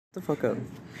The fuck up.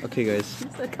 Okay, guys.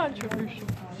 It's a controversial.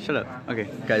 Shut up. Okay,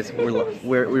 guys,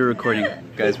 we're recording.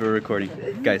 Guys, we're recording.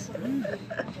 Guys,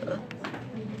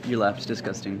 your laugh's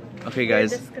disgusting. Okay,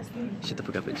 guys. Disgusting. Shut the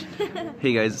fuck up, bitch.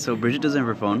 Hey, guys. So Bridget doesn't have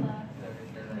her phone.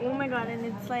 Oh my god, and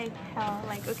it's like hell.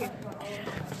 Like, okay.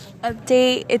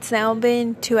 Update. It's now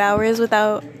been 2 hours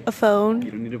without a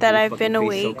phone that I've been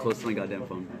awake. So close to my goddamn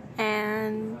phone.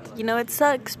 And you know it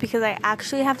sucks because I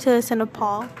actually have to listen to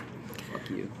Paul. Fuck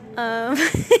you. I'll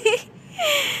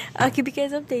keep you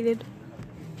guys updated.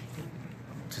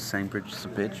 Just saying, Bridget's a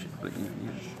bitch. But yeah.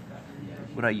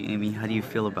 What about you, Amy? How do you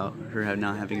feel about her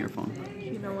not having her phone?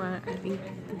 You know what? I think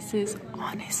this is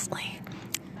honestly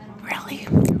really.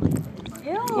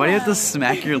 Ew. Why do you have to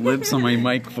smack your lips on my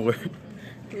mic for?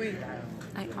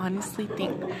 I honestly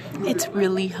think it's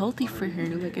really healthy for her.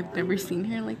 Like, I've never seen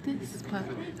her like this, but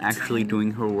Actually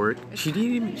doing her work. She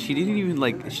doesn't even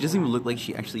look like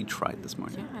she actually tried this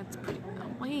morning. yeah, it's pretty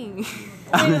annoying.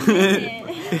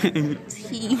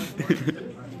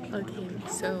 Okay,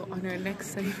 so on our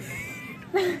next segment.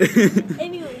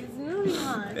 Anyways,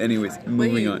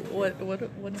 moving on.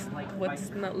 What's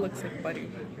not looks like butter?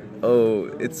 Oh,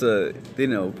 it's a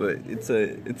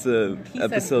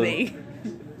episode.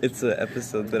 It's an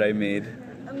episode that I made.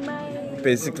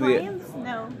 Basically, clients?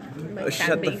 No.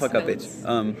 shut the fuck up, bitch.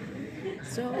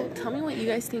 So tell me what you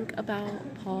guys think about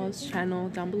Paul's channel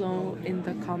down below in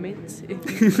the comments. If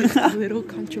you think it's a little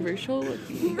controversial, if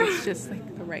you think it's just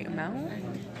like the right amount,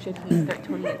 should he start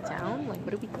toning it down? Like, what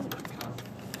do we think?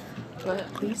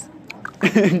 But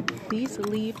please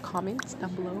leave comments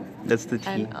down below. That's the tea.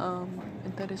 And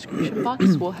in the description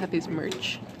box we'll have his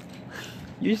merch.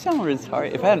 You sound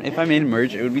retarded. If I made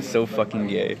merch, it would be so fucking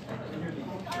gay.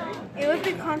 It would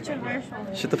be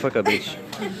controversial. Shut the fuck up, bitch.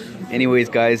 Anyways,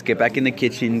 guys, get back in the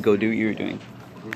kitchen. Go do what you're doing.